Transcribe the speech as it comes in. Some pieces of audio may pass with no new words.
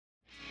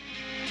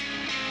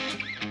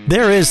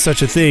There is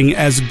such a thing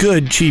as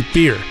good cheap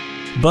beer,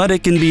 but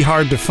it can be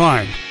hard to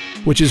find,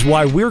 which is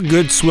why we're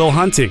good swill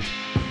hunting.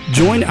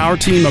 Join our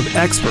team of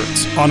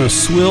experts on a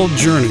swill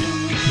journey.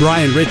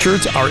 Brian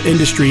Richards, our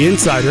industry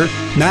insider,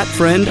 Matt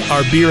Friend,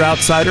 our beer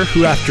outsider,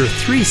 who after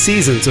 3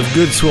 seasons of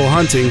good swill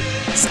hunting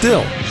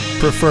still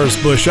prefers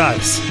Busch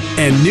Ice.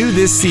 And new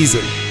this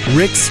season,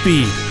 Rick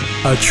Speed,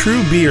 a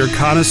true beer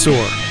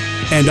connoisseur.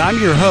 And I'm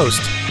your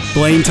host,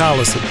 Blaine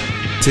Tollison.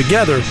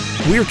 Together,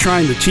 we're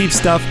trying the cheap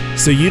stuff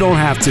so you don't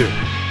have to.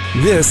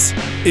 This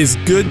is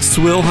Good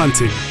Swill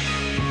Hunting.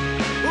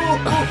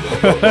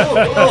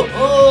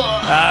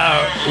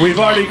 We've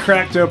already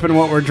cracked open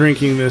what we're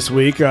drinking this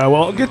week.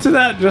 We'll get to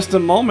that in just a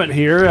moment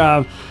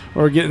here.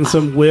 We're getting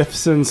some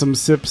whiffs and some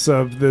sips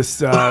of this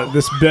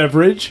this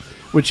beverage,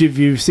 which if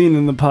you've seen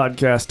in the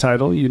podcast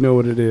title, you know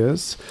what it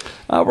is.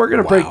 We're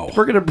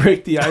gonna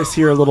break the ice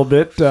here a little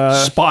bit.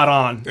 Spot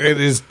on.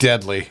 It is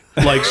deadly.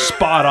 Like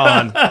spot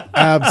on.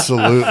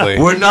 Absolutely.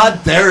 We're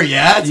not there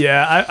yet.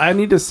 Yeah, I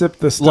need to sip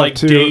this stuff Like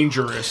too.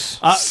 dangerous.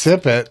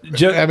 Sip it.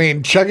 I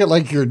mean, chug it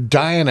like you're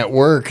dying at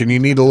work and you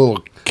need a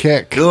little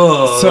kick.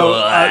 So,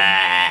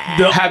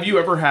 have you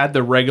ever had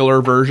the regular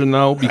version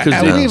though? Because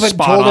Have we even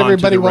told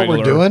everybody what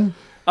we're doing?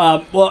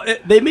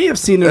 They may have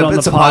seen it on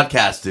It's the a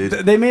podcast,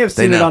 dude. They may have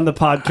seen it on the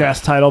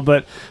podcast title,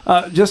 but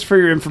just for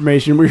your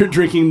information, we're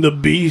drinking the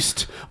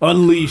Beast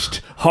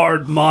Unleashed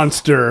Hard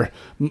Monster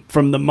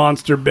from the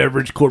Monster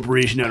Beverage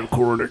Corporation out of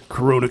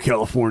Corona,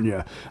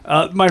 California.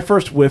 My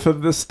first whiff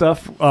of this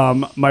stuff,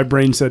 my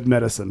brain said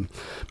medicine.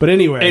 But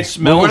anyway. It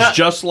smells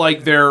just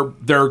like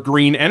their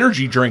green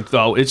energy drink,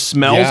 though. It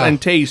smells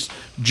and tastes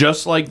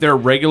just like their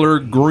regular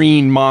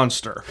green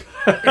Monster.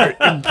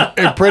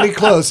 Pretty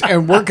close.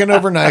 And working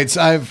overnights,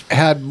 I've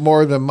had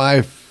more than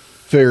my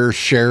fair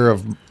share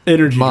of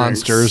energy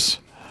Monsters. Drinks.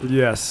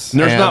 Yes.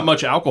 And there's not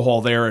much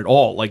alcohol there at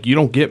all. Like, you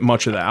don't get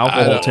much of the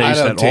alcohol taste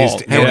at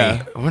all.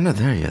 Yeah. We're not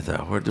there yet,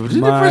 though. Did we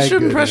do first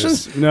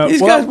impressions? No.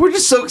 These guys, we're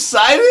just so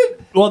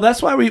excited. Well,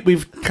 that's why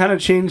we've kind of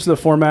changed the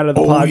format of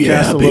the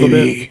podcast a little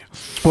bit.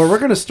 Well, we're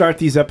going to start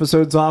these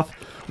episodes off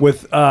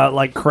with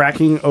like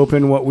cracking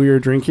open what we are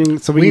drinking,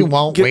 so we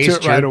won't get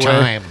waste to it right your away.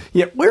 time.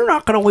 Yeah, we're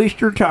not going to waste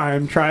your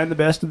time trying the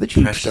best of the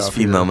cheap Precious stuff.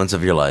 few moments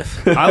of your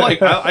life.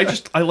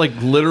 I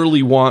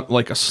literally want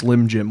like a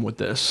Slim Jim with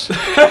this.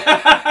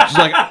 Just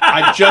like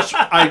I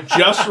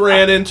just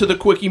ran into the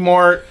Quickie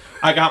Mart.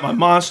 I got my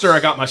Monster.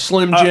 I got my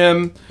Slim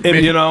Jim.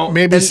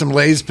 Maybe some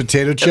Lay's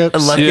potato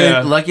chips.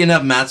 Lucky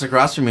enough, Matt's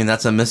across from me, and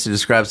that's how Misty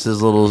describes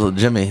his little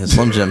Jimmy, his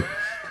Slim Jim.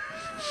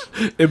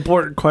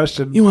 Important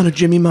question. You want to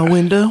Jimmy my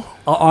window?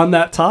 On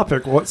that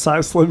topic, what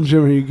size Slim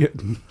Jim are you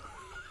getting?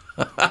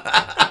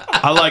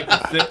 I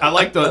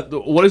like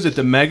the what is it?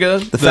 The Mega,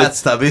 the Fat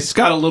Stubbies. It's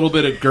got a little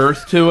bit of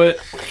girth to it.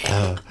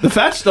 The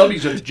Fat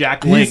Stubbies are the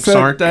Jack Links,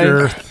 aren't they?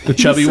 Girth. The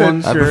chubby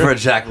ones. I prefer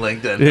Jack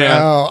Linkton.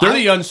 Yeah, they're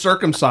the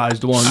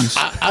uncircumcised ones.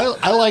 I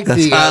like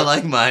I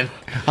like mine.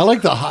 I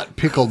like the hot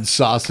pickled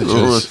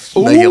sausages.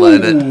 Ooh,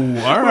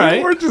 all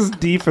right. We're just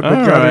deep in the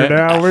gutter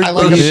now. I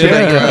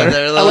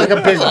like a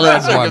big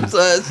red one.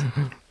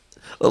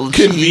 Little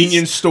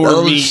Convenience cheese, store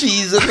little meat.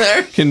 cheese in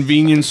there.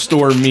 Convenience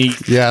store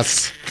meat.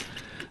 Yes.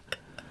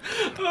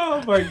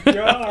 Oh my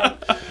god!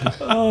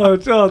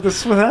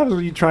 This is what happens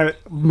when you try a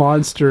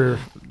Monster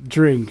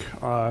drink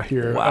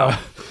here. Wow.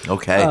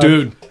 Okay,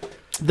 dude.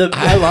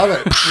 I love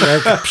it.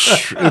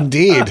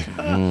 Indeed.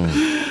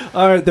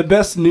 All right, the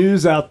best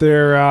news out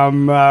there,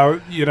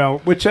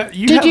 which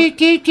you have,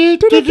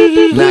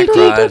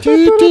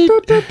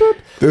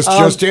 this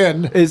just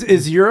in.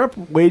 Is Europe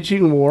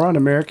waging war on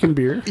American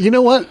beer? You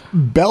know what?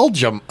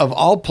 Belgium, of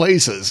all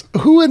places.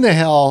 Who in the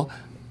hell,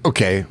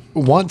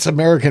 wants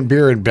American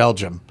beer in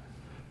Belgium?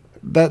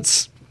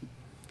 That's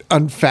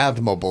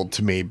unfathomable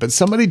to me. But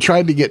somebody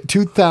tried to get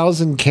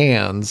 2,000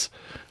 cans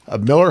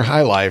of Miller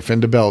High Life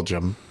into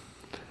Belgium,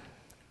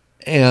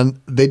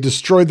 and they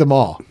destroyed them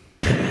all.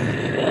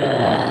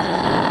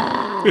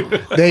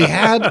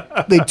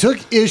 They took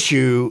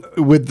issue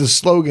with the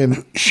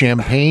slogan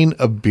 "Champagne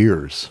of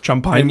Beers."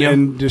 Champagne.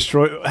 And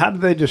destroy. How did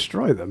they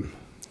destroy them?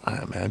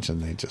 I imagine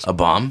they just a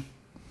bomb.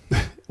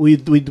 We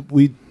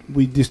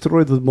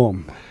destroyed the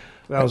bomb.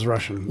 That was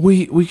Russian.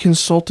 We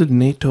consulted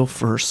NATO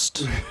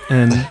first,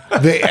 and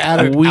they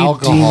added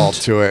alcohol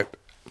to it.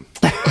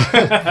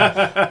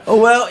 Oh,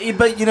 well,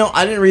 but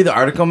I didn't read the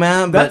article,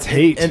 man. That's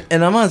hate.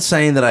 And I'm not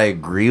saying that I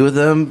agree with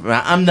them.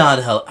 I'm not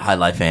a High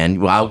Life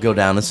fan. Well, I'll go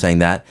down as saying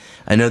that.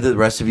 I know that the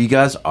rest of you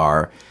guys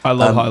are. I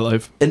love High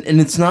Life. And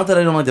it's not that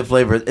I don't like the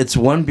flavor. It's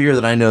one beer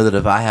that I know that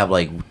if I have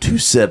like 2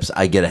 sips,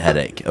 I get a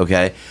headache,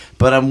 okay?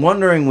 But I'm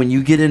wondering, when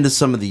you get into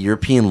some of the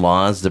European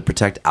laws that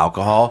protect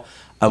alcohol,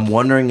 I'm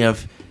wondering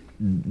if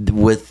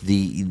with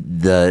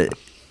the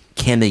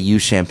can they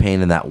use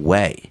champagne in that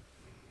way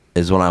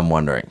is what I'm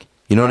wondering.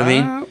 You know what I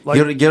mean?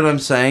 You get what I'm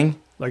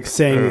saying? Like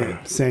saying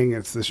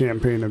it's the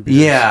champagne of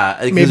beer.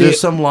 Yeah, because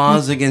there's some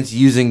laws against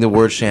using the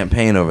word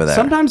champagne over there.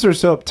 Sometimes they're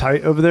so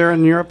uptight over there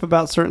in Europe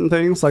about certain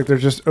things. Like they're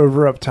just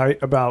over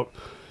uptight about,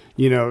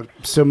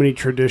 so many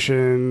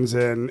traditions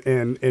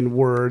and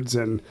words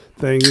and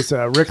things.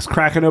 Rick's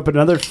cracking open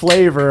another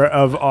flavor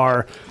of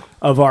our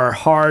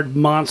hard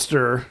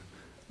monster,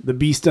 the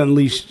Beast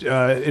Unleashed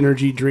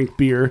energy drink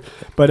beer.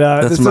 But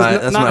That's this my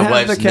does not have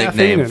wife's the caffeine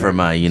nickname in for it.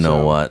 my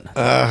what.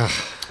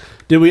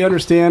 Did we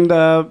understand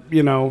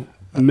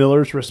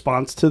Miller's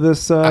response to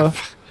this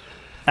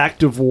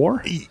act of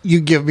war? You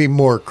give me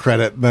more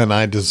credit than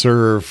I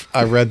deserve.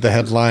 I read the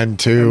headline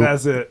too. And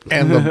that's it.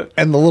 And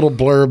the little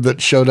blurb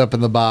that showed up in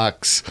the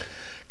box,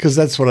 because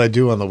that's what I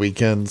do on the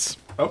weekends.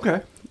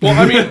 Okay. Well,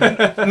 I mean,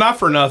 not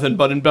for nothing,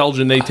 but in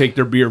Belgium, they take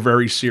their beer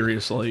very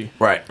seriously.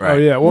 Right. Oh,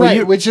 yeah. Well,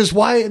 Right, which is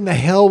why in the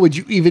hell would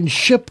you even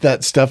ship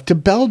that stuff to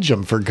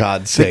Belgium, for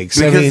God's sakes?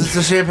 Because it's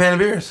the champagne of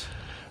beers.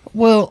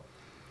 Well,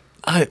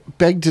 I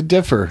beg to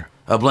differ.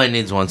 Blaine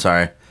needs one,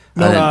 sorry.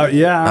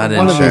 yeah. I didn't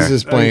One of share. these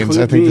is Blaine's.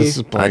 I think this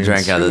is I Blaine's.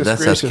 drank out of it.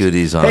 That's Goodness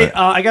SQD's on Hey, it.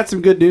 I got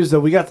some good news though.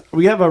 We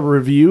have a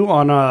review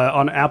on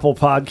Apple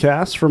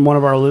Podcasts from one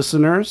of our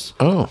listeners.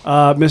 Oh.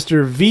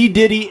 Mr. V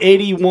Diddy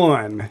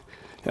 81.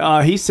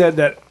 He said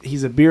that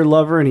he's a beer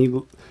lover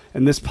and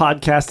this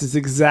podcast is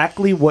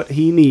exactly what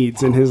he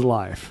needs in his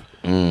life.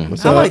 I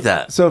like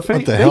that. So What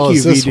thank the hell you,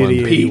 is V this one?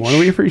 Diddy 81.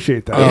 We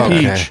appreciate that. Oh,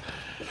 okay. Peach.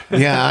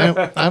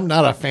 Yeah, I'm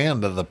not a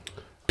fan of the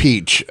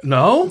peach.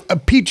 No? A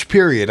peach,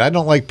 period. I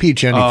don't like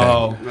peach anything.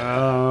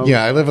 Oh.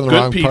 Yeah, I live in the Good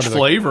wrong peach part of the...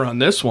 flavor on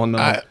this one,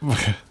 though.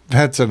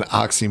 That's an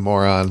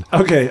oxymoron.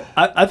 Okay,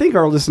 I think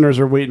our listeners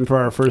are waiting for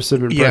our first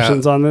sip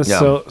impressions on this,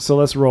 Yeah. so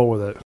let's roll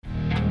with it.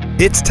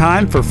 It's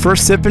time for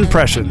First Sip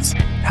Impressions.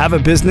 Have a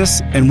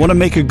business and want to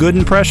make a good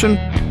impression?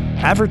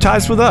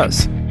 Advertise with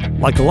us.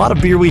 Like a lot of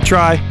beer we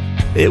try,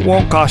 it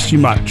won't cost you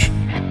much.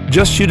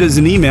 Just shoot us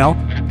an email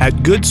at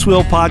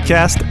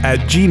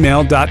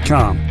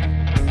goodswillpodcast@gmail.com.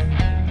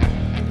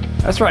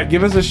 That's right.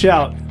 Give us a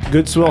shout.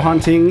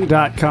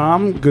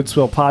 goodswillhunting.com,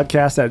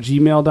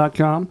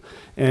 goodswillpodcast@gmail.com.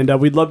 And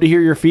we'd love to hear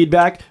your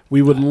feedback.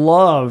 We would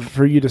love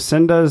for you to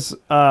send us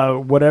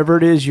whatever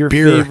it is your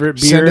favorite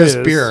beer is.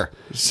 Send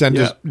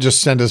us beer.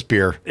 Just send us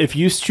beer. If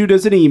you shoot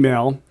us an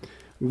email,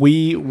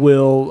 we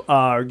will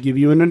give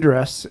you an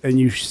address and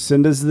you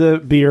send us the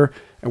beer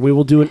and we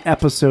will do an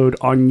episode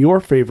on your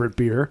favorite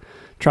beer.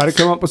 Try to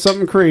come up with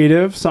something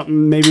creative,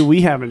 something maybe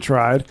we haven't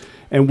tried,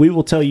 and we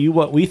will tell you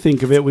what we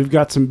think of it. We've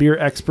got some beer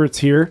experts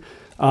here,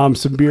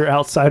 some beer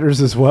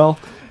outsiders as well,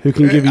 who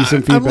can give you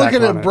some feedback. I'm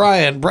looking on at it.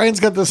 Brian. Brian's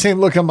got the same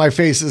look on my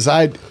face as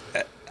I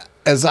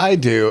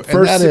do. And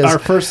First, that is, our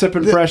first sip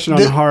impression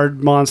on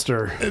Hard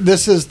Monster.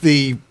 This is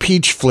the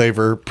peach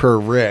flavor per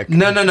Rick.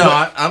 No.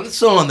 I'm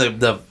still on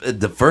the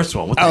first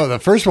one. What the- Oh, the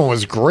first one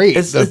was great.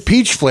 The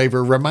peach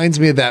flavor reminds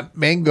me of that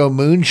mango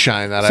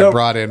moonshine that I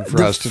brought in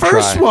for us to try. The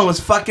first one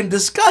was fucking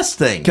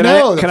disgusting. Can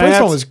No, I- the can I first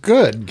add one was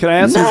good. Can I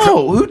add some?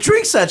 No, who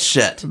drinks that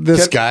shit?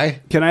 This guy.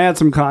 Can I add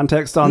some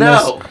context on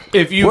No. this?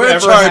 If you've We're in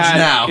ever charge had,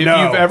 now. If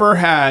No. you've ever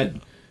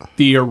had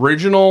the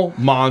original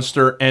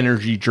Monster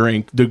energy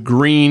drink, the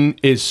green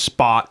is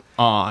spot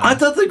on. I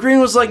thought the green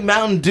was like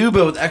Mountain Dew,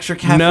 but with extra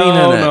caffeine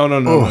no, in it.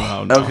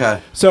 no. Okay.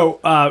 So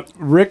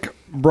Rick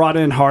brought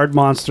in Hard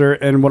Monster,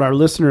 and what our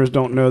listeners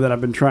don't know that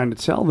I've been trying to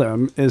tell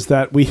them is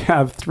that we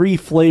have three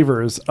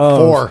flavors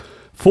of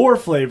four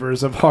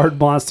flavors of Hard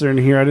Monster in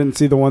here. I didn't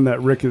see the one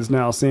that Rick is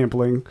now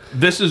sampling.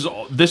 This is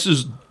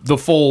the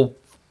full.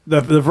 The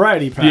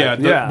variety pack.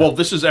 Well,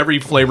 this is every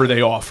flavor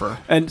they offer.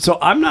 And so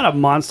I'm not a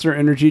Monster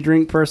energy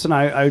drink person.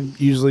 I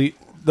usually,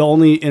 the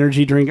only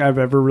energy drink I've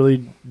ever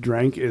really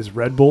drank is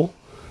Red Bull.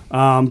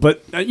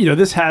 But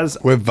this has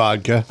With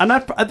vodka. and I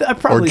Or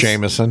probably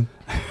Jameson.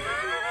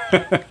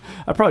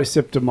 I probably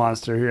sipped a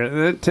Monster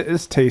here.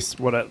 This tastes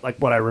what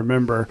I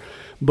remember.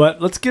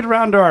 But let's get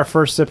around to our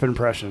first sip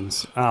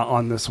impressions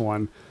on this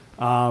one.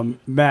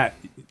 Matt,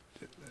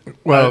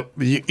 Well,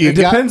 it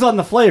depends on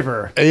the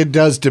flavor. It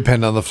does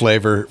depend on the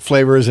flavor.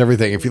 Flavor is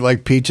everything. If you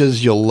like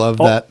peaches, you'll love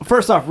that.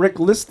 First off, Rick,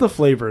 list the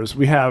flavors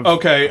we have.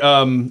 Okay,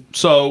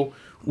 so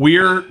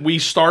we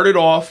started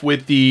off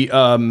with the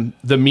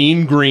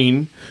Mean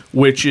Green,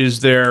 which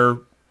is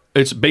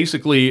it's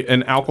basically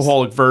an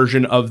alcoholic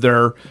version of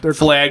their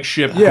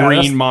flagship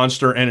Green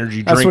Monster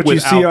energy drink. That's what you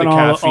without see on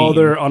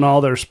the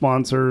all their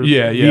sponsors,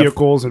 Yeah.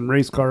 vehicles and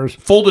race cars.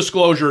 Full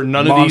disclosure: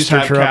 none of these Monster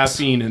have trucks.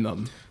 caffeine in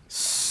them.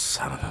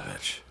 Son of a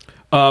bitch.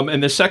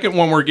 And the second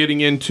one we're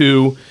getting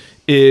into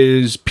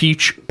is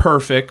Peach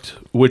Perfect,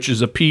 which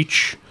is a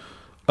peach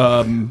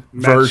Matt's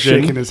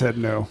version. shaking his head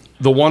no.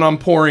 The one I'm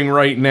pouring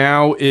right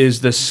now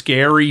is the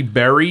Scary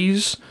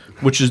Berries,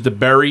 which is the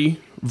berry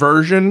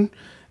version.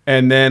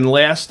 And then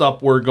last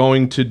up, we're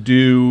going to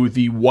do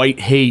the White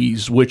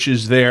Haze, which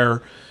is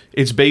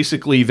it's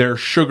basically their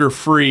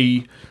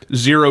sugar-free,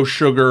 zero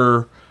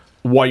sugar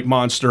White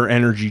Monster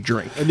energy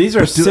drink. And these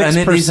are Do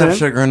any of these have 6%.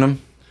 sugar in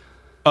them?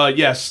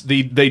 Yes,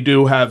 they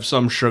do have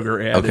some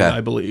sugar added, Okay. I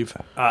believe.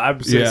 I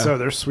would say Yeah. so.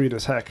 They're sweet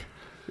as heck.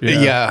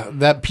 Yeah,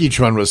 that peach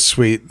one was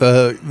sweet.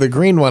 The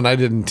green one I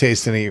didn't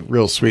taste any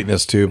real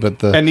sweetness to,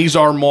 but And these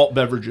are malt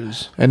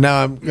beverages. and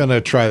now I'm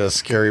gonna try the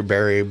Scary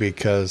Berry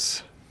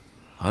because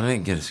I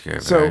didn't get a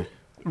scary So, berry.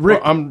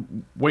 Rick,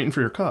 I'm waiting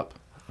for your cup.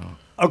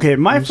 Okay,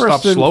 my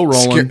Stop first slow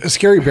rolling.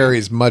 Scary Berry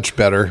is much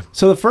better.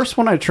 So the first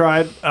one I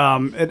tried,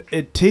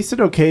 it tasted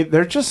okay.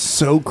 They're just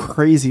so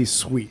crazy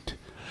sweet,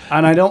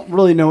 and I don't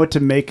really know what to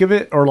make of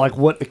it or like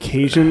what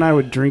occasion I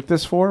would drink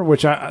this for.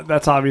 Which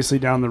that's obviously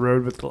down the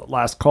road with the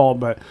last call,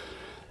 but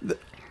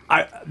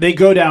they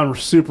go down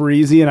super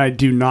easy, and I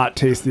do not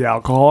taste the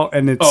alcohol,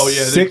 and it's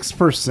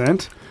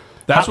 6%.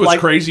 That's what's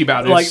crazy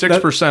about it. It's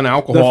 6%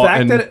 alcohol. The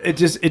fact that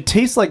it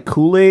tastes like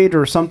Kool-Aid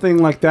or something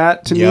like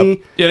that to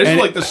me. Yeah, this is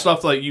like the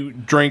stuff that you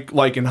drink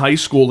like in high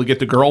school to get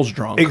the girls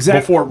drunk.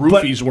 Exactly. Before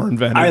roofies were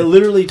invented. I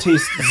literally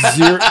taste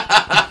zero.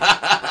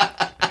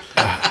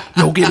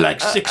 You'll get like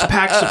 6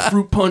 packs of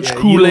fruit punch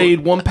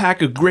Kool-Aid, 1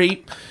 pack of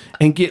grape,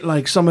 and get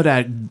like some of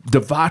the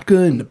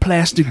vodka in the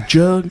plastic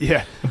jug.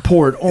 Yeah. And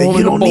pour it all in a bowl.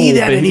 You don't need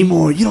that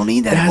anymore. You don't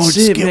need that anymore. That's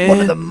Just it, get man. one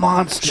of the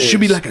monsters. Should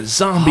be like a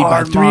zombie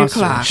Hard by 3 monster.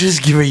 o'clock.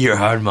 Just give her your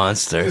hard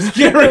monster.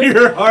 Get rid of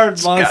your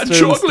hard monster. Got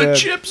chocolate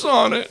instead. chips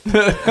on it.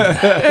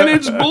 And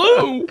it's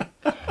blue.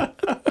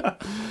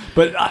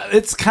 But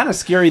it's kind of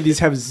scary. These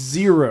have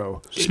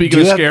zero. Speaking of Do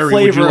you have scary,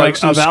 would you flavor like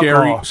some of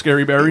alcohol?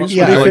 scary berries?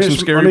 Yeah. Would you like Let some me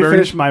scary finish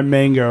berries? my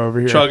mango over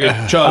here. Chug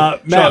it.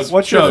 Chug. Matt, chug,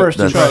 what's your chug, first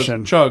chug,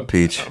 impression? Chug.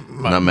 Peach,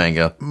 not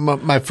mango.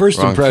 My first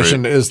Wrong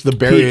impression fruit. is the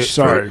berry. Peach,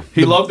 sorry.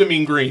 He loved the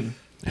mean green.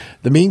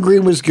 The mean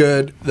green was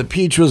good. The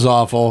peach was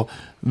awful.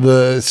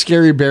 The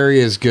scary berry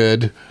is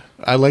good.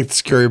 I like the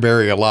scary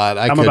berry a lot.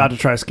 I'm about to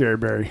try Scary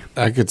Berry.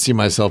 I could see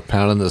myself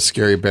pounding the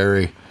scary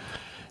berry.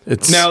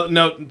 It's Now,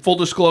 full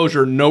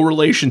disclosure, no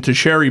relation to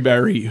Sherry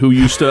Berry, who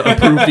used to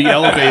approve the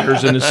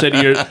elevators in the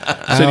city of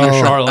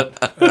Charlotte.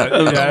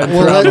 Yeah, in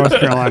Well, North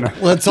Carolina.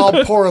 let's all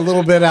pour a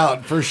little bit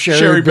out for Sherry,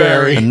 Sherry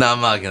Berry. Berry. No, I'm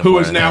not gonna. Who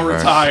pour is it now in her.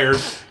 retired.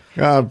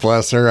 God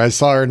bless her. I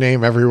saw her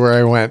name everywhere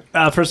I went.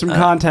 For some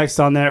context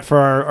on that for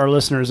our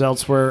listeners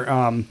elsewhere,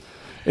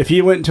 if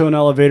you went into an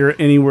elevator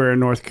anywhere in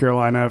North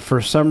Carolina,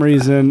 for some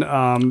reason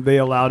they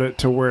allowed it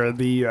to where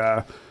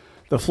the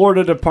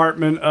Florida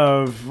Department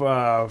of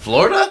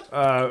Florida?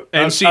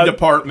 NC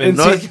Department.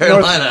 North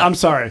Carolina. I'm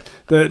sorry,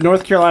 the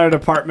North Carolina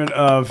Department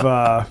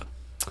of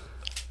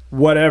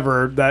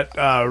whatever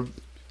that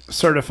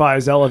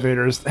certifies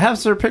elevators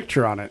has her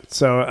picture on it.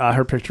 So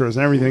her picture was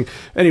and everything.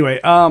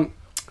 Anyway,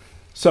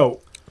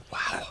 so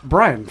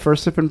Brian,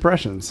 first sip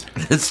impressions.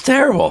 It's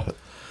terrible.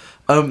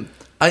 I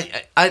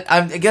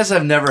guess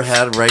I've never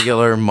had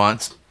regular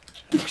monster.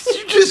 You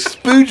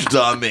just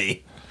spooched on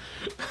me.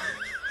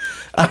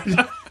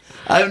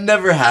 I've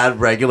never had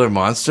regular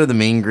Monster, the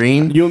mean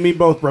green. You and me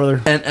both,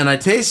 brother. And I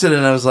tasted it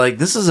and I was like,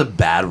 this is a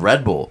bad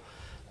Red Bull.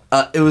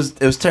 It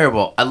was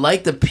terrible. I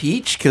like the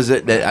peach because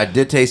I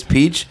did taste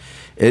peach.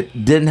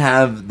 It didn't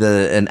have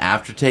an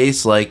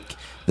aftertaste like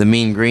the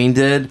mean green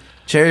did.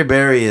 Cherry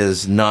berry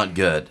is not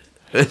good.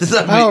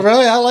 Oh,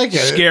 really? I like it.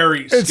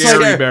 Scary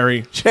like-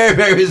 Berry. Cherry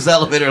berry's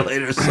elevator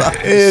later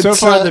sucks. So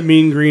far, the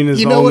mean green is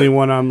you the know only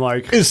what? one I'm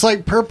like. It's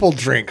like purple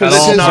drink. It's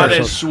Scissors. not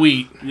as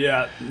sweet.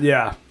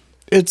 Yeah.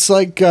 It's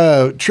like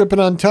tripping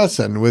on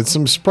Tussin with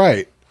some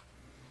Sprite.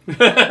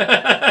 Have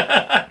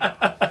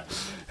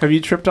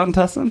you tripped on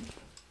Tussin?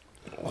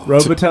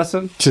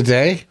 Robitussin?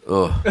 Today?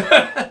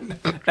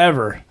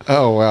 Ever?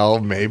 Oh, well,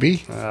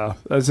 maybe.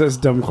 That's just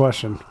a dumb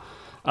question.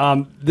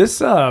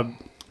 This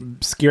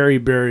Scary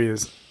Berry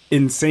is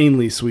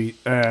insanely sweet,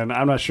 and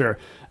I'm not sure.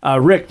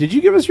 Rick, did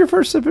you give us your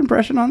first sip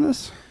impression on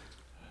this?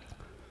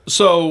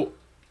 So,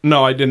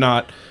 no, I did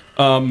not.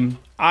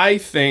 I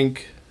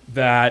think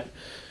that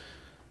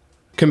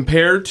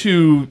compared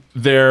to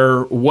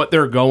what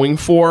they're going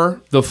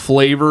for, the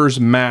flavors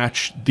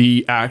match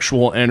the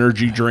actual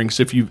energy drinks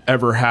if you've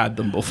ever had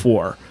them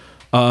before.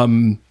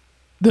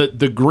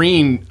 The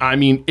green, I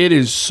mean, it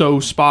is so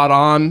spot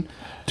on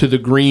to the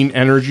green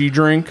energy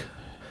drink.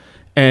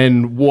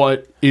 And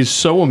what is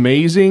so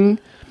amazing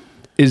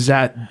is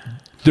that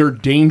they're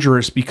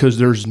dangerous because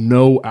there's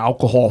no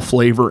alcohol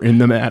flavor in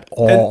them at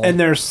all. And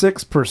they're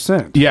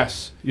 6%.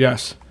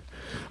 Yes.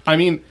 I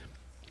mean,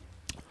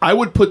 I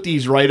would put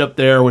these right up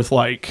there with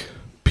like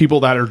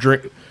people that are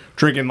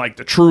drinking like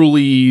the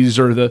Trulies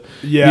or the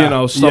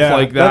stuff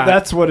like that.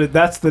 That's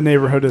the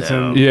neighborhood it's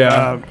in.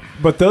 Yeah.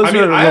 But those I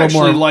mean, are a I little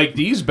actually more. like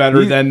these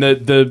better than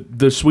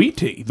the sweet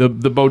tea, the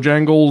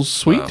Bojangles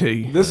sweet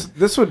tea.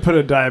 This would put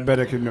a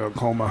diabetic into a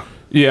coma.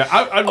 Yeah,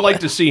 I'd like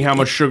to see how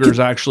much sugar is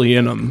actually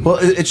in them. Well,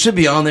 it should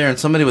be on there, and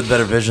somebody with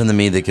better vision than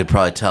me that could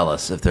probably tell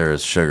us if there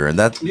is sugar. And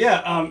that's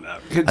Yeah.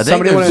 Could I think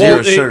somebody there's want zero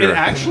to? sugar. It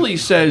actually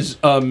says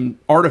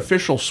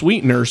artificial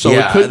sweetener, so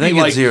Yeah, it could I think be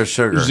it's like zero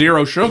sugar.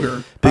 Zero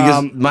sugar.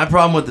 because my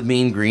problem with the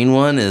mean green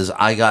one is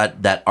I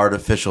got that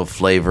artificial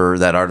flavor,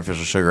 that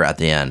artificial sugar at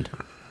the end.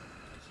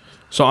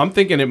 So I'm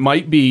thinking it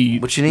might be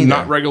What you need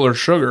not there? regular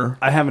sugar.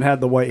 I haven't had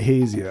the white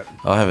haze yet.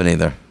 I haven't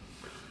either.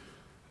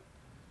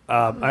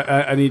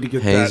 I need to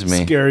get Haze that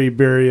me. Scary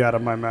Berry out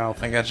of my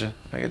mouth. I got you,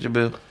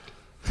 boo.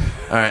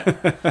 All right.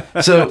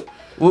 So,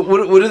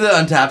 what do the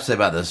Untappd say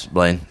about this,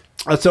 Blaine?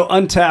 So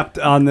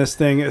Untappd on this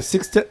thing is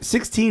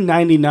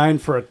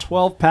 $16.99 for a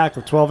 12 pack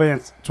of 12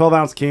 ounce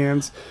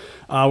cans.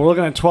 We're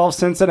looking at 12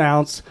 cents an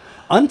ounce.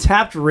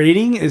 Untappd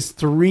rating is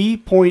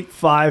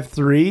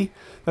 3.53.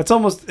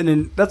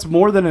 That's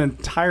more than an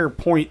entire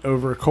point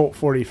over Colt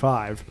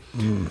 45.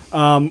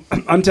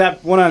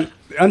 Untappd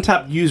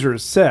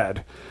users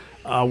said,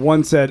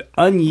 one said,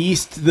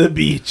 unyeast the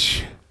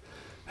beach.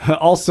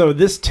 Also,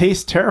 this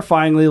tastes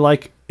terrifyingly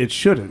like it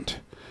shouldn't.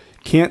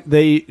 Can't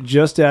they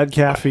just add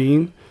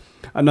caffeine?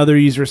 Another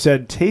user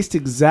said, tastes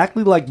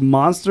exactly like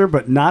Monster,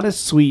 but not as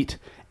sweet.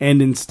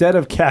 And instead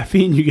of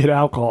caffeine, you get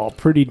alcohol.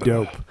 Pretty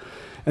dope.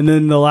 And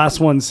then the last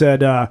one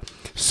said,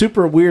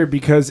 super weird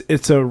because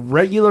it's a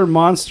regular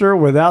Monster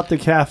without the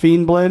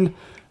caffeine blend,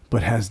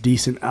 but has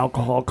decent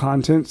alcohol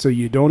content, so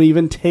you don't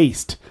even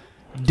taste.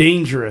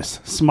 Dangerous.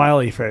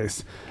 Smiley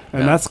face.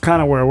 And that's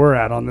kind of where we're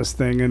at on this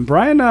thing. And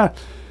Brian, you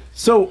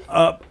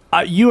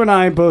and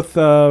I both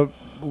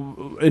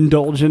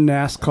indulge in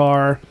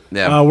NASCAR.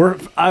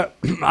 Yeah.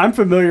 I'm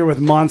familiar with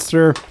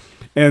Monster,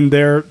 and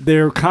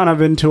they're kind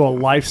of into a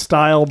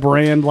lifestyle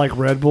brand like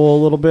Red Bull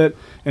a little bit,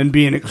 and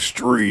being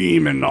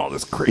extreme and all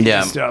this crazy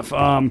stuff.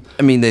 I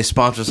mean, they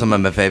sponsor some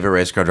of my favorite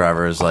race car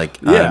drivers. Like,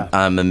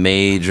 I'm a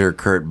major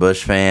Kurt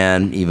Busch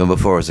fan. Even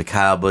before I was a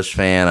Kyle Busch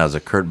fan, I was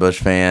a Kurt Busch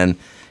fan.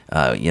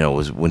 It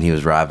was when he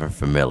was driving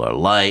for Miller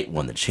Lite,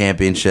 won the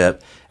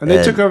championship. And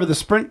they took over the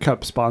Sprint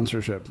Cup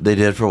sponsorship. They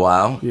did for a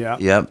while. Yeah.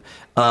 Yep.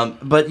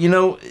 But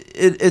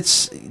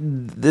it's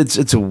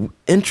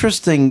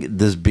interesting,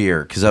 this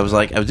beer, because I was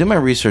doing my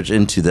research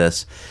into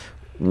this.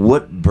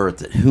 What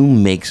birthed it? Who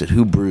makes it?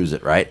 Who brews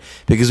it? Right?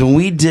 Because when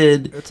we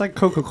did, it's like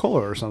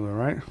Coca-Cola or something,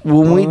 right?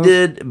 When we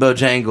did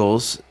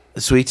Bojangles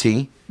Sweet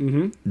Tea,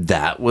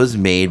 that was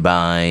made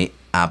by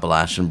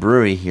Appalachian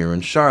Brewery here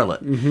in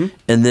Charlotte.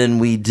 And then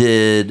we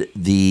did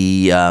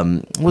the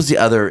what was the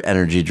other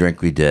energy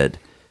drink we did?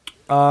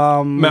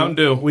 Mountain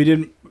Dew. We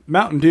did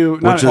Mountain Dew,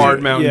 not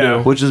hard Mountain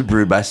Dew, which is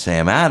brewed by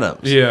Sam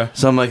Adams. Yeah.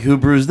 So I'm like, who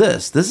brews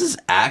this? This is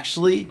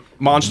actually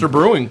Monster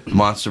Brewing.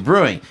 Monster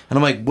Brewing. And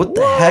I'm like, what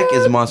the heck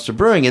is Monster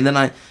Brewing? And then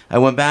I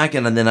went back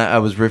and then I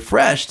was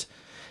refreshed.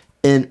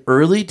 In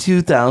early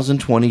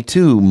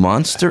 2022,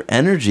 Monster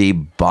Energy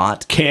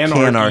bought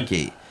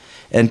Canarchy.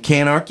 And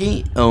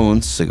Canarchy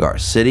owns Cigar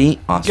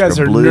City, Oscar you guys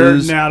are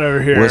Blues, nerding out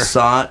over here.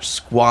 Wasatch,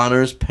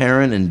 Squatters,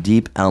 Perrin, and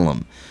Deep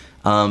Ellum.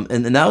 And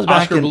that was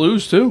back Oscar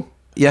Blues too.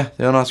 Yeah,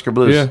 they own Oscar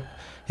Blues.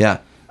 Yeah.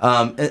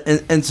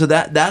 And so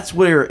that's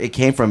where it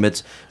came from.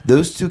 It's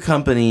those two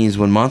companies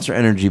when Monster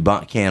Energy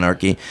bought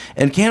Canarchy,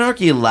 and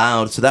Canarchy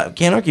allowed. So that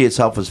Canarchy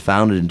itself was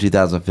founded in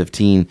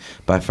 2015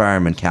 by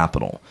Fireman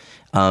Capital,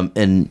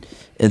 and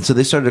so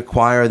they started to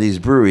acquire these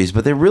breweries,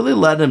 but they really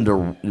let them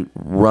to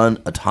run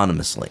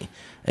autonomously.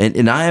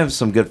 And I have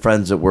some good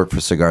friends that work for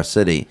Cigar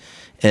City.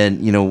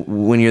 And,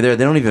 when you're there,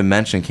 they don't even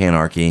mention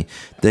Canarchy.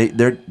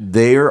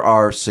 They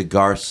are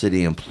Cigar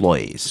City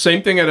employees.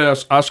 Same thing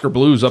at Oscar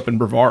Blues up in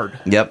Brevard.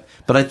 Yep.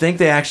 But I think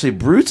they actually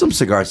brewed some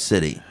Cigar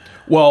City.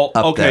 Well,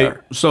 okay.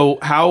 There. So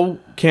how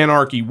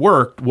Canarchy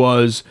worked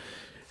was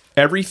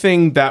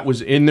everything that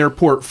was in their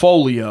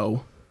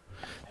portfolio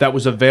that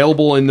was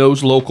available in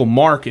those local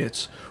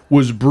markets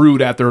was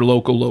brewed at their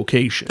local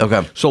location.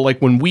 Okay. So like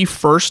when we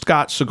first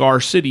got Cigar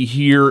City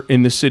here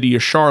in the city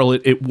of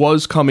Charlotte, it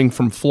was coming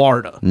from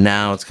Florida.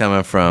 Now it's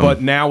coming from...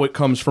 But now it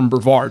comes from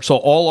Brevard. So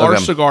all our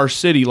Cigar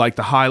City, like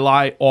the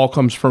Highlight, all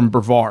comes from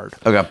Brevard.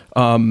 Okay.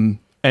 And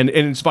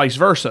it's vice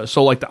versa.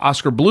 So like the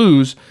Oscar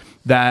Blues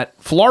that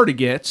Florida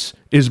gets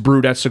is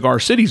brewed at Cigar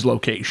City's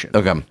location.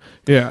 Okay.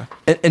 Yeah.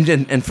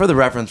 And for the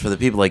reference for the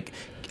people, like...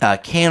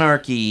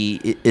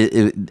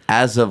 Canarchy,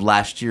 as of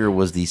last year,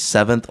 was the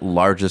 7th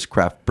largest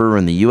craft brewer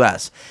in the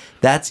U.S.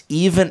 That's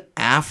even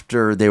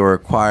after they were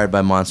acquired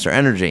by Monster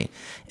Energy.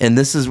 And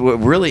this is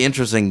what really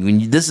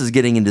interesting. This is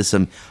getting into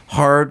some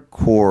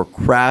hardcore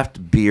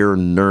craft beer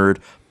nerd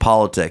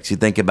politics. You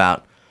think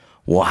about,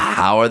 well,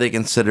 how are they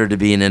considered to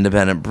be an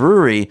independent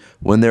brewery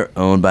when they're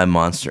owned by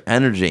Monster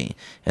Energy?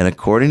 And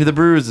according to the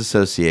Brewers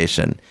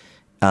Association,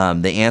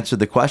 they answered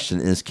the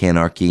question, is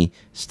Canarchy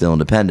still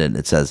independent?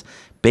 It says,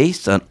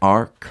 based on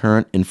our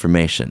current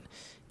information,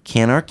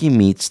 Canarchy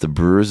meets the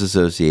Brewers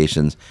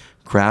Association's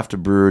craft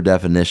brewer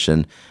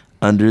definition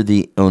under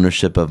the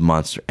ownership of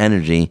Monster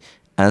Energy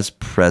as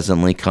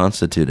presently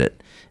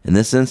constituted. In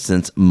this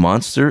instance,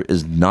 Monster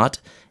is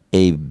not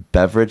a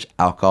beverage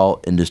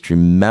alcohol industry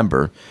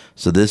member,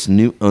 so this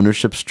new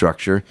ownership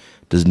structure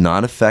does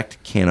not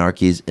affect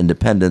Canarchy's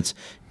independence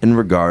in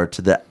regard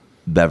to the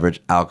beverage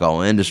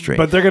alcohol industry.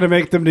 But they're going to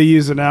make them to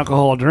use an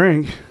alcohol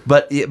drink.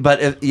 But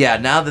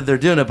now that they're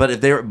doing it, but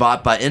if they were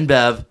bought by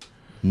InBev,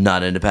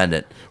 not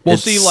independent. Well,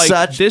 It's see, like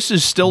such this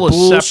is still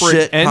a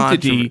separate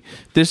entity.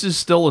 This is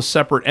still a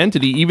separate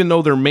entity, even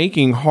though they're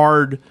making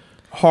hard.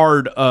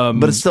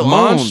 But it's still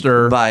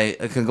Monster owned by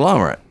a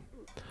conglomerate.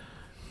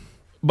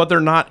 but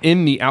they're not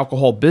in the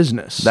alcohol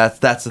business. That's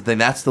the thing.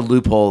 That's the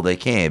loophole they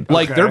came.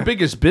 Like their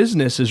biggest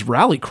business is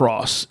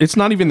Rallycross. It's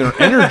not even their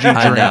energy drink.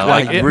 I know.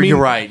 Like You're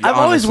right. I've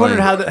always honestly.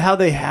 wondered how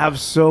they have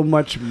so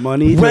much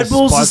money. Red to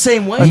Bull's the sponsor-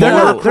 same way.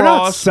 They're though.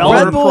 not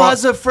selling. Red Bull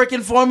has a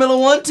freaking Formula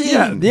One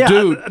team. Yeah,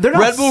 Dude, they're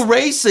not Red Bull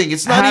Racing.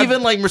 It's not Have-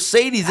 even like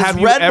Mercedes. It's Have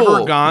you Red Bull.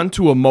 ever gone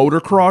to a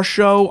motocross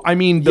show? I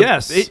mean,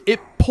 Yes. it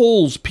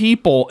pulls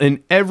people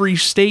in every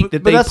state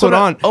that but they that's put what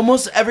on.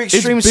 Almost every It's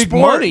extreme big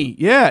sport. money.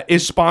 Yeah,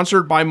 is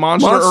sponsored by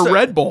Monster or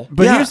Red Bull.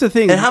 But here's the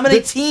thing. And how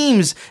many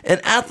teams and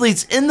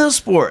athletes in those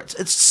sports?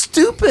 It's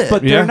stupid.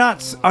 But Yeah. they're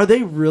not. Are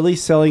they really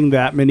selling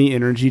that many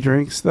energy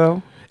drinks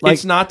though?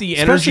 It's not the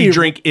energy especially-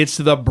 drink; it's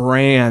the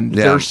brand.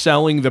 Yeah. They're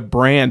selling the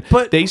brand.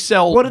 But they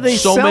sell what are they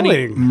so many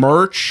selling?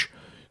 merch.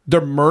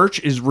 Their merch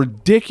is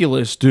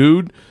ridiculous,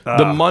 dude.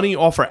 The money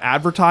off for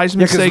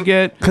advertisements they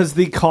get. because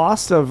the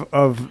cost of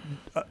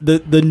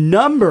the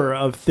number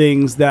of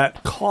things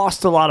that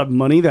cost a lot of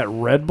money that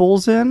Red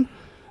Bull's in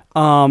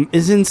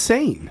is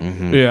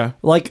insane. Yeah.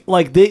 Like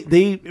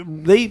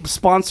they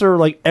sponsor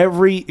like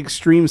every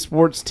extreme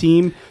sports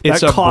team that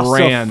It's a costs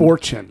brand. a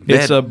fortune.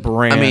 It's a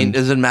brand. I mean,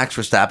 isn't Max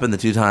Verstappen the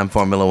two-time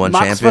Formula One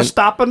Max champion?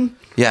 Verstappen.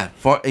 Yeah,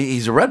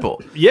 he's a Red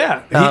Bull.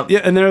 Yeah,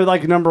 yeah, and they're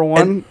like number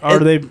one.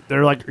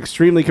 They're like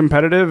extremely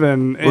competitive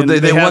and Well, they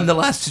have- won the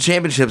last two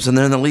championships and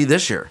they're in the lead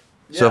this year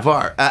so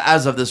far,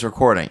 as of this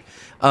recording.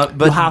 But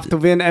You have to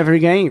win every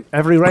game,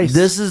 every race.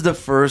 this is the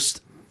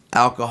first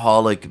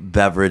alcoholic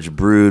beverage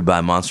brewed by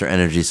Monster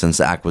Energy since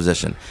the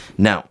acquisition.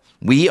 Now,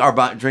 we are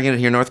drinking it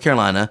here in North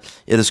Carolina.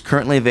 It is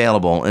currently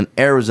available in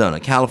Arizona,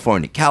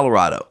 California,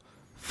 Colorado,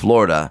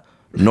 Florida,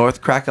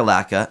 North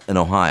Crackalaca, and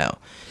Ohio.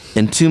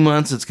 In 2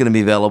 months, it's going to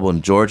be available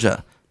in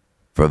Georgia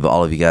for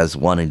all of you guys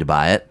wanting to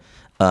buy it.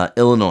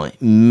 Illinois,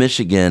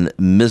 Michigan,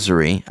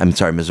 Missouri,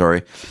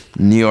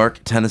 New York,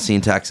 Tennessee,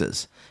 and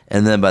Texas.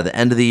 And then by the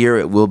end of the year,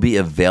 it will be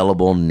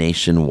available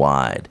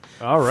nationwide.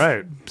 All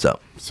right.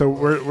 So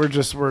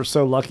we're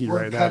so lucky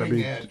right now to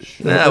be. I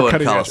We're wouldn't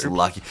cutting call edge. us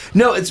lucky.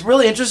 No, it's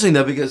really interesting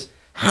though, because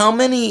how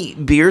many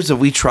beers have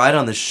we tried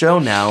on the show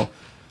now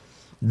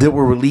that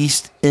were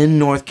released in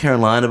North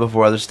Carolina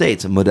before other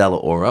states?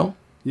 Modelo Oro.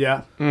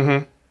 Yeah.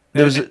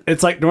 There's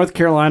It's like North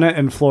Carolina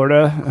and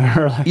Florida.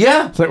 Are like,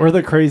 Yeah. It's like we're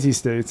the crazy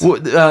states.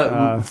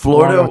 Florida,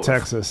 along with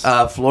Texas.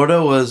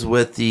 Florida was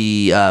with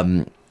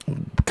the.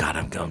 God,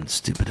 I'm going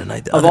stupid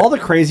tonight. Of all the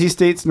crazy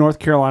states, North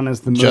Carolina is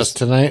the Just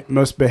tonight?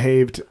 most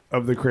behaved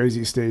of the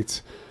crazy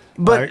states.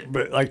 But-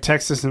 Like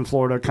Texas and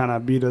Florida kind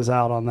of beat us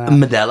out on that.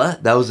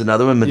 Modelo, that was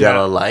another one. Modelo Yeah.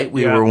 Light.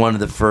 We Yeah. were one of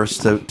the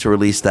first to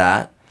release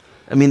that.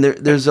 I mean,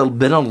 there's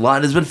been a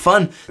lot. It's been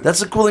fun. That's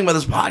the cool thing about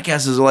this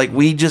podcast is like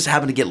we just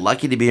happen to get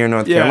lucky to be here in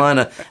North Yeah.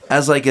 Carolina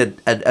as like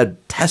a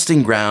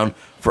testing ground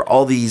for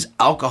all these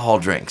alcohol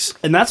drinks.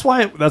 And that's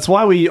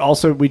why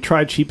we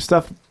try cheap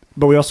stuff,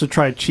 but we also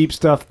try cheap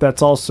stuff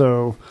that's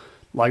also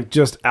like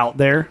just out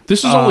there.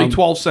 this is only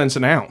 12 cents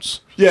an ounce.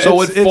 Yeah, so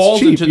it's it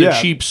falls cheap, into the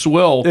yeah. cheap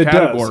swill It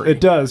category.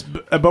 does. It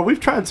does. But we've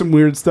tried some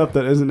weird stuff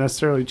that isn't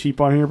necessarily cheap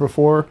on here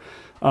before.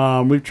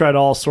 We've tried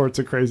all sorts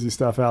of crazy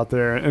stuff out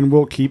there, and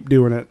we'll keep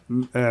doing it.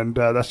 And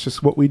that's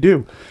just what we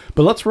do.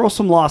 But let's roll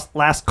some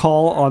last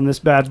call on this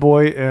bad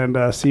boy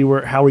and see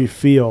how we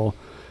feel,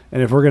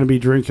 and if we're going to be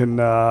drinking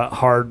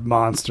hard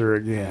Monster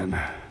again.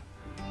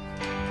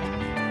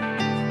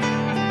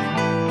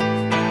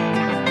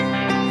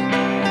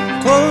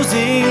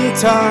 Closing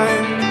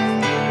time.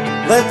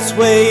 Let's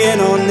weigh in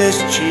on this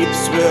cheap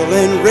swill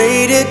and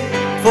rate it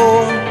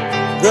for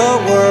the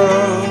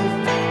world.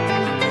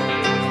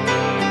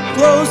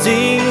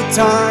 Closing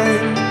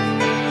time.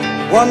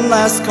 One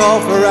last call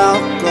for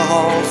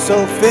alcohol,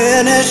 so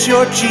finish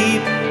your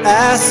cheap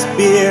ass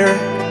beer.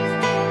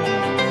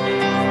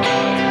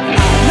 I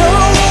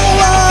know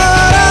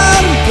what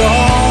I'm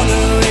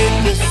gonna rate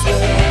this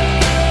swill.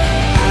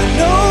 I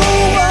know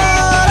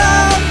what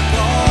I'm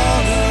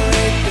gonna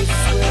rate this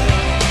swill.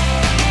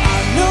 I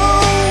know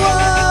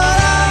what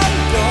I'm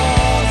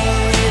gonna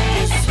rate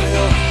this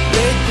swill.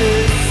 Rate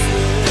this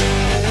swill.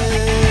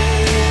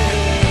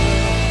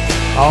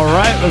 All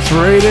right, let's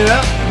rate it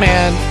up.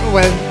 Man,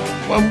 when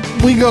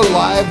we go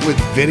live with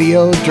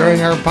video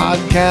during our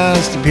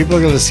podcast, and people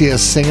are going to see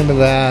us singing to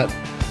that.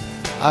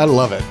 I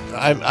love it.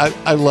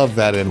 I love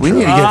that intro. We need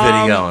to get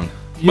video going.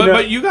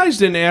 But you guys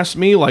didn't ask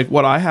me like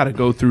what I had to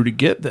go through to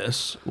get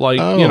this. Like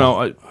you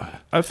know,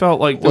 I felt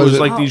like there was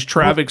like these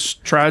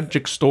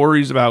tragic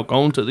stories about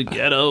going to the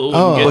ghetto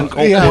and getting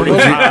Colt yeah, 45.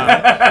 Would you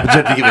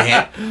have to give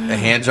a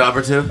hand job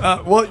or two?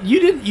 Well,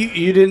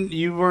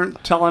 you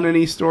weren't telling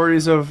any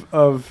stories of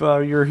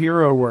your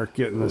hero work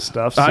getting this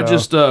stuff. So. I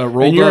just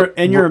rolled up.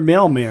 And you're a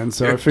mailman,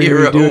 so I figured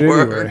hero you'd do it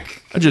work. anyway.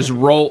 I just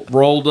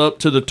rolled up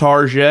to the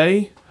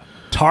Target.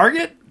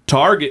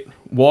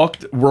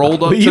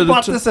 Rolled up You to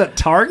bought the this at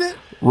Target?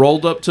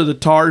 rolled up to the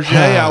Target.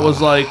 I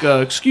was like,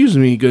 "Excuse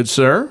me, good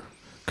sir,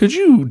 could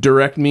you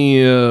direct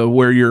me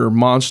where your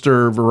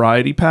Monster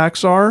variety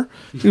packs are?"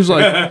 He was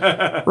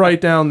like, "Right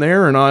down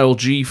there in aisle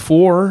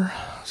G4."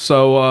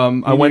 So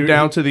I went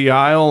down to the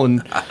aisle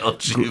and I'll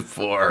chew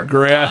for.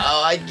 grab.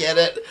 Oh, I get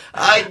it.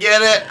 I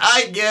get it.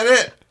 I get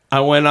it. I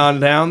went on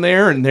down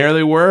there, and there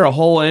they were, a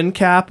whole end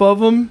cap of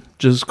them,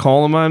 just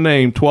calling my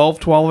name.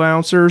 12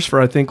 ounces for,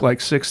 I think, like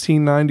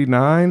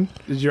 $16.99.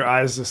 Did your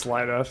eyes just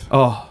light up?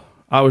 Oh,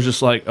 I was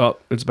just like, oh,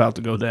 it's about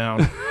to go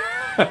down.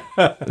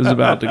 It's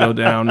about to go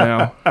down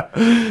now.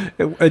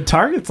 And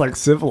Target's like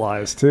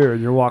civilized too,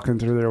 and you're walking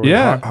through there with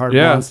Yeah, hard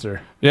yeah.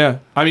 monster. Yeah.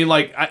 I mean,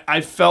 like,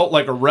 I felt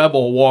like a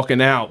rebel walking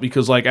out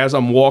because, like, as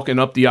I'm walking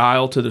up the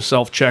aisle to the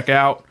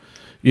self-checkout,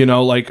 you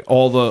know, like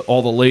all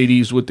the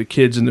ladies with the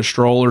kids in the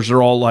strollers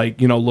are all like,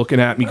 you know,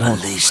 looking at me going,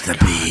 Unleash the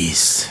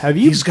beast. Have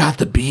you? he's got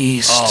the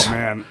beast. Oh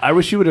man, I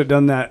wish you would have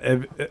done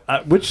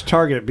that. Which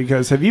Target?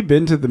 Because have you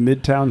been to the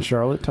Midtown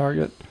Charlotte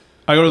Target?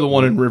 I go to the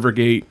one in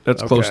Rivergate.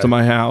 That's close Okay. to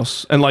my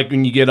house. And like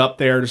when you get up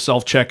there to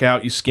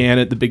self-checkout, you scan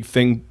it, the big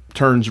thing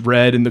turns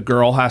red and the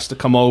girl has to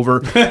come over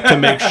to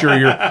make sure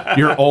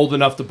you're old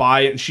enough to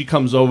buy it. And she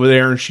comes over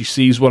there and she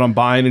sees what I'm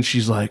buying and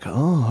she's like,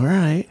 oh, all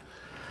right.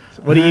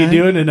 What are you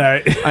doing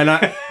tonight? And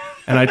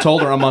I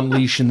told her I'm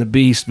unleashing the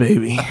beast,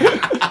 baby.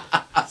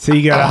 So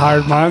you got a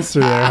hard monster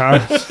there,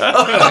 huh?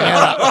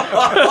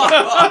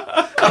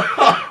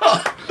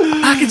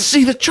 I can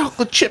see the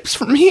chocolate chips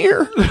from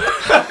here.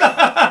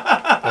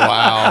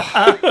 Wow.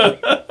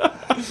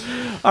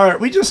 All right,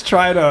 we just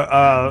tried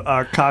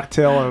a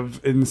cocktail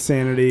of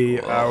insanity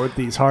with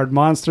these hard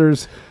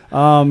monsters.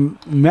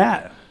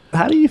 Matt,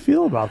 how do you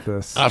feel about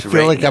this? I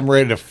feel like I'm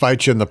ready to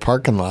fight you in the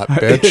parking lot,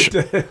 bitch.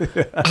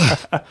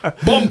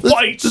 Bum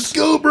fights. Let's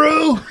go,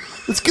 bro.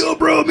 Let's go,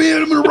 bro,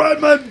 man. I'm going to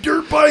ride my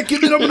dirt bike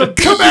and then I'm going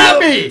to Come at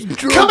me.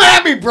 Come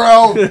at me,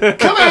 bro.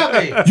 Come at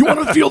me. You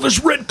want to feel this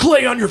red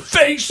clay on your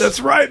face? That's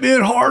right,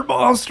 man. Hard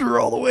monster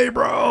all the way,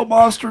 bro.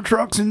 Monster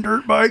trucks and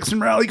dirt bikes and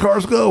rally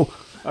cars go.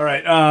 All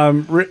right.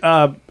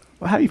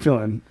 How you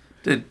feeling,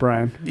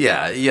 Brian?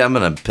 Yeah, I'm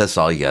going to piss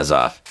all you guys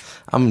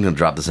off. I'm going to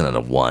drop this in at a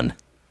 1.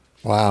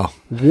 Wow.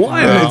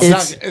 What?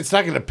 It's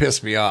not going to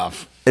piss me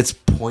off. It's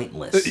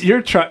pointless. You're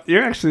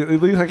actually.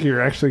 It looks like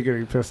you're actually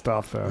getting pissed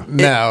off, though.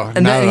 No,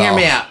 And not then at hear all.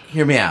 me out.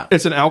 Hear me out.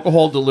 It's an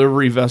alcohol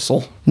delivery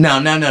vessel.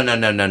 No.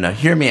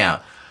 Hear me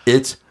out.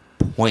 It's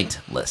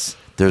pointless.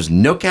 There's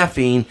no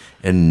caffeine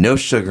and no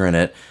sugar in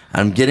it.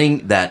 I'm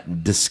getting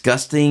that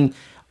disgusting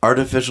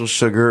artificial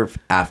sugar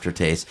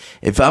aftertaste.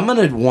 If I'm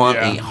going to want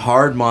a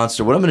hard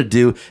monster, what I'm going to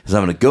do is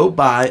I'm going to go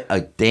buy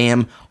a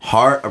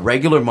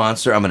regular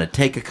monster. I'm going to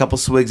take a couple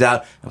swigs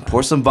out and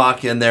pour some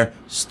vodka in there,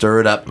 stir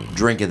it up,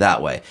 drink it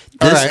that way.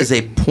 This right. is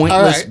a pointless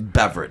All right.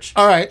 beverage.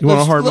 All right. You want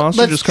a hard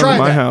monster? Just come to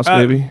my house,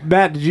 baby.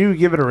 Matt, did you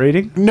give it a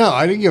rating? No,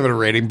 I didn't give it a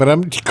rating, but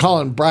I'm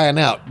calling Brian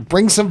out.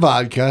 Bring some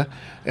vodka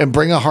and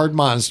bring a hard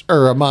monster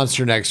or a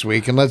monster next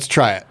week, and let's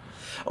try it.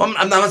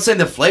 I'm not saying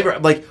the flavor.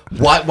 Like,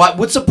 why?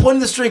 What's the point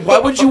of this drink? Why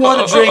would you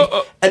want to drink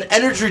an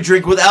energy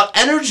drink without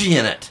energy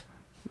in it?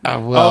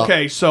 Well,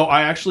 Okay, so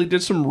I actually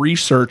did some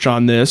research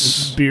on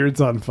this.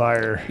 Beard's on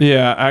fire.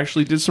 Yeah, I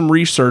actually did some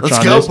research Let's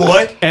on go, this.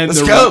 boy. And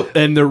Let's the, go.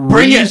 And the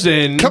Bring it.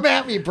 reason come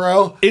at me,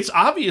 bro. it's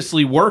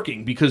obviously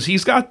working because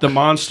he's got the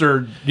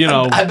monster,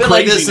 I've been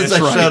like this since I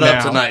craziness showed right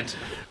up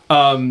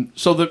now. tonight.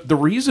 So the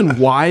reason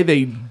why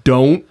they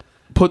don't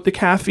put the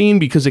caffeine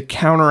because it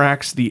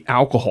counteracts the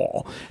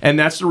alcohol, and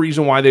that's the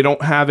reason why they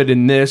don't have it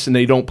in this and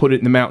they don't put it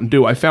in the Mountain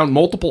Dew. I found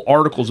multiple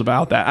articles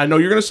about that. I know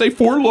you're gonna say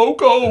Four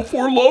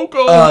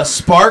Loko.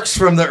 Sparks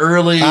from the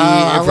early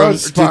I from wrote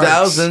Sparks.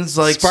 2000s,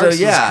 like Sparks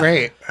so. Yeah, is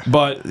great.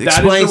 But that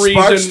Explain is the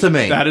Sparks reason. to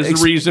me. That is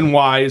the reason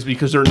why is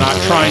because they're not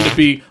trying to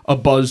be a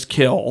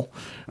buzzkill.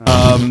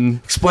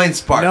 Explain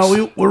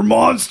Sparks. We're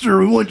monster.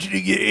 We want you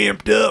to get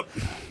amped up.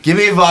 Give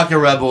me a vodka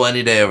Rebel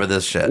any day over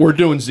this shit. We're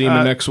doing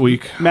Zima next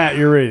week. Matt,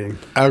 your rating?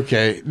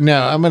 Okay,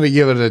 no, I'm going to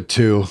give it a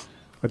 2.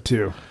 A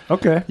 2.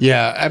 Okay.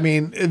 Yeah, I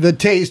mean, the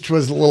taste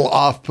was a little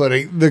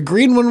off-putting. The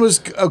green one was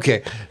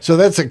okay. So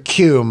that's a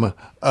cume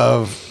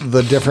of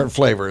the different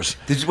flavors.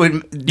 Did you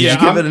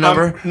give it a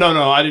number?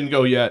 No, I didn't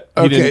go yet.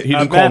 He Okay. didn't, he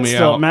didn't call me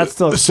out. Matt's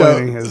still So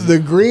explaining his. the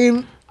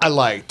green I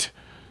liked.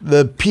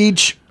 The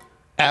peach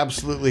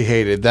absolutely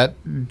hated.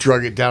 That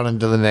drug it down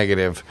into the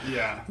negative.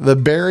 Yeah. The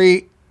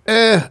berry,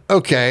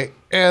 okay.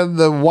 And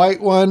the white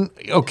one,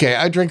 okay.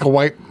 I drink a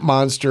white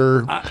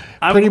monster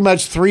pretty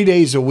much 3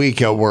 days a week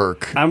at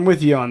work. I'm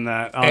with you on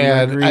that. On the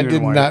And green I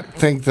did white. not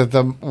think that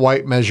the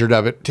white measured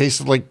up. It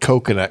tasted like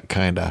coconut,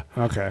 kind of.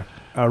 Okay.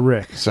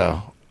 Rick.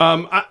 So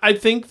I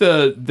think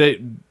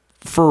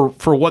for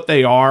what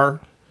they are,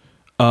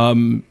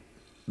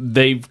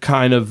 they've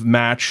kind of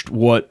matched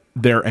what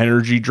their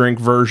energy drink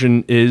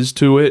version is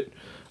to it.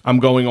 I'm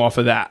going off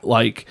of that.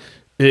 Like,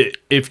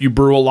 if you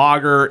brew a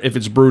lager, if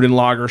it's brewed in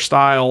lager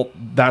style,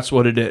 that's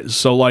what it is.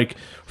 So, like,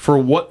 for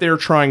what they're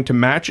trying to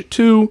match it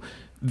to,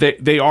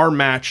 they are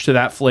matched to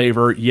that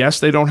flavor. Yes,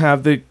 they don't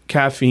have the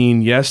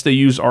caffeine. Yes, they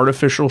use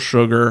artificial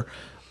sugar.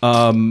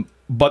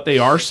 But they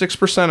are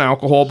 6%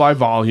 alcohol by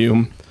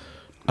volume.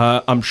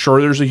 I'm sure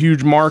there's a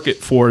huge market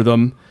for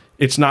them.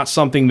 It's not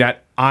something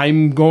that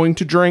I'm going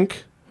to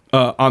drink.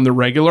 on the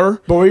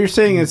regular. But what you're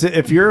saying is that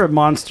if you're a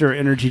Monster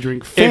energy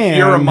drink fan, If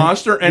you're a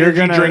Monster you're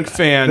Energy drink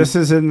fan, this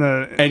is in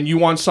the and you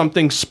want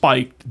something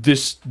spiked,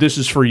 this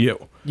is for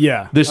you.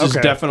 yeah. This is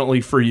okay.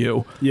 definitely for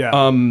you. Yeah.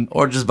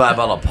 Or just buy a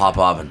bottle of Pop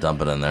Off and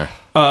dump it in there.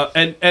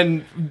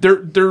 And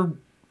they're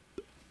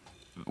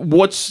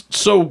what's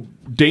so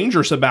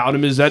dangerous about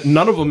them is that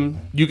none of them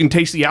you can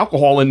taste the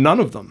alcohol in none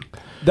of them.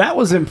 That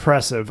was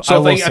impressive.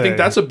 So I think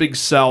that's a big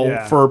sell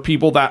Yeah. for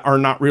people that are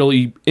not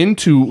really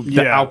into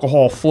the Yeah.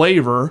 alcohol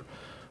flavor.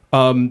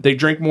 They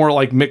drink more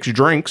like mixed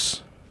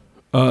drinks.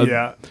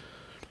 yeah.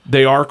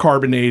 They are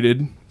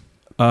carbonated.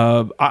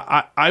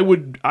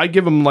 I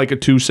give them like a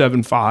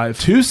 2.75.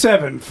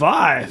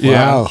 275.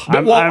 Wow.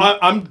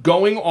 I'm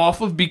going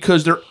off of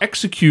because they're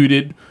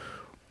executed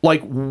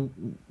like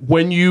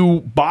when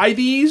you buy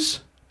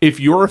these. If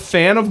you're a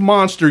fan of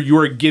Monster, you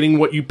are getting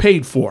what you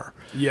paid for.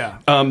 Yeah.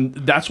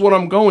 That's what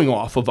I'm going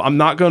off of. I'm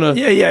not gonna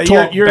Yeah.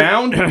 talk You're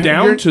bound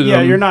down you're- to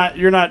them. Yeah.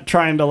 You're not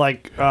trying to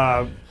like.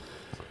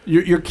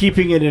 You're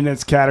keeping it in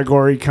its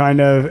category, kind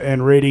of,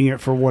 and rating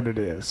it for what it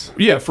is.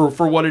 Yeah, for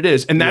what it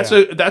is, and that's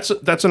Yeah.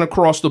 that's an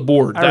across the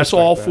board. That's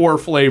respect all that. 4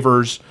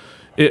 flavors.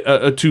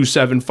 A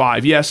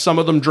 2.75. Yes, some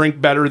of them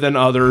drink better than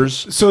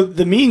others. So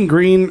the mean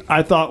green,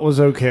 I thought was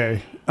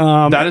okay.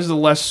 That is the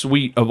less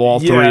sweet of all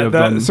 3 of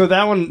them. So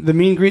that one, the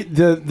mean green,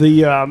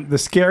 the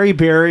scary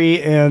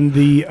berry and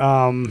the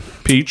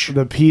Peach.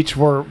 the peach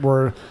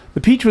were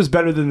the peach was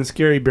better than the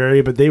scary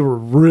berry, but they were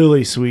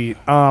really sweet.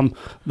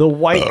 The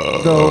white.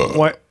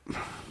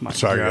 My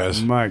Sorry, God,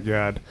 guys. My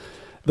God,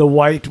 the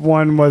white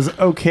one was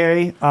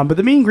okay, but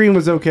the mean green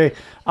was okay.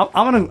 I'm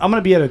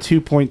gonna be at a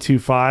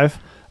 2.25.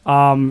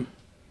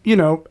 You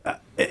know,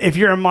 if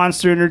you're a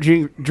Monster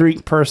Energy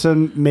drink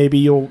person, maybe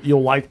you'll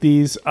like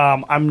these.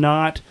 I'm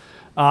not.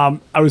 I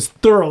was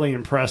thoroughly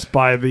impressed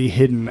by the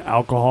hidden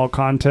alcohol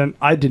content.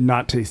 I did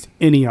not taste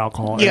any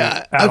alcohol. in Yeah,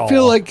 it at I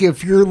feel all. like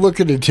if you're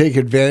looking to take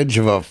advantage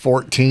of a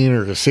 14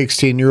 or a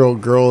 16-year-old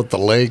girl at the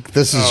lake,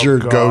 this is Oh, your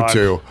God.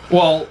 go-to.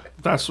 Well,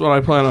 that's what I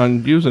plan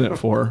on using it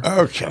for.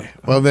 Okay,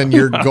 well then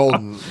you're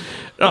golden.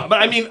 No,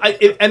 but I mean,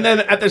 and then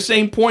at the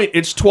same point,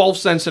 it's 12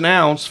 cents an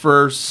ounce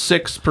for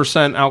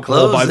 6%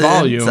 alcohol by Closing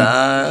volume.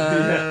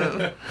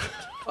 time.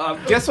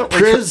 Guess what?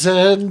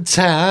 Prison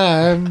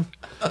time.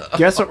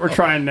 Guess what we're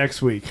trying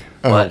next week?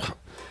 What?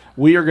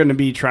 We are going to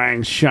be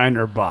trying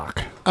Shiner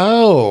Bock.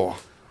 Oh,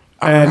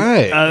 all And,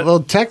 right.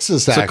 Well,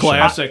 Texas It's a action.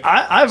 classic.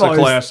 I've It's a always,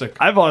 classic.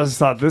 I've always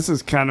thought this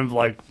is kind of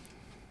like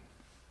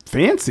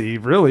fancy.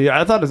 Really,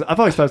 I always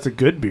thought it's a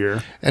good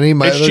beer. Any of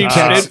my It's other cheap.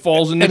 Tex- It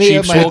falls in the any cheap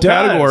of my- swill It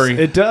does. category.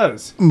 It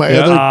does. my Yeah.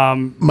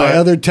 other But-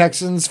 other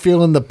Texans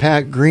feeling the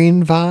Pat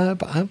Green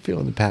vibe. I'm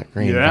feeling the Pat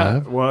Green Yeah.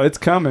 vibe. Well, it's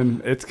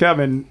coming. It's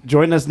coming.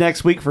 Join us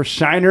next week for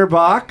Shiner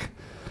Bock.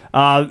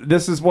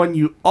 This is one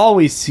you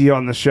always see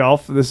on the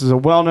shelf. This is a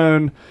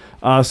well-known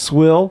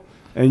swill.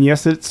 And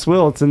yes, it's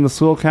swill. It's in the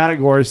swill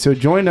category. So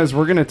join us.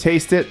 We're going to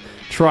taste it,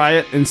 try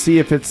it, and see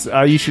if it's.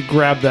 You should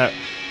grab that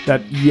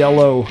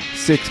yellow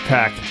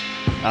 6-pack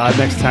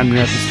next time you're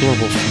at the store.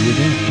 We'll see you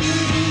then.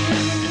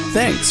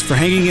 Thanks for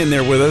hanging in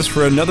there with us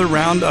for another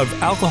round of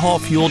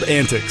alcohol-fueled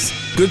antics.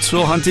 Good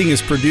Swill Hunting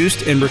is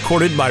produced and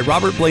recorded by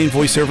Robert Blaine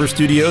Voiceover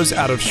Studios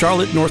out of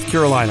Charlotte, North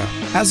Carolina.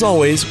 As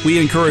always, we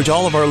encourage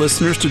all of our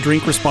listeners to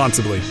drink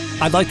responsibly.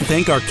 I'd like to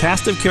thank our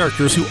cast of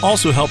characters who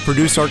also help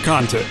produce our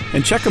content,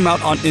 and check them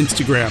out on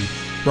Instagram.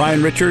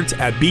 Brian Richards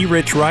at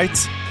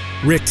BRichWrites,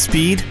 Rick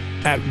Speed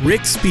at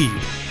Rick Speed.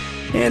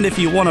 And if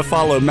you want to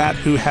follow Matt,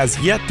 who has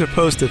yet to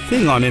post a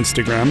thing on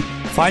Instagram,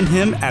 find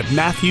him at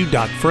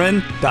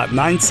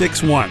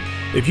matthew.friend.961.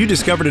 If you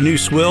discovered a new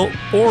swill,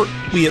 or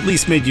we at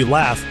least made you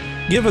laugh,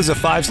 give us a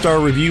 5-star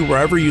review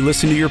wherever you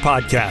listen to your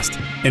podcast.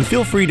 And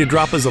feel free to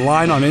drop us a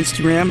line on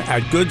Instagram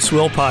at Good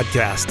Swill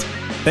Podcast.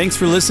 Thanks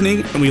for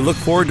listening, and we look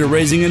forward to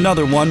raising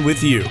another one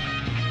with you.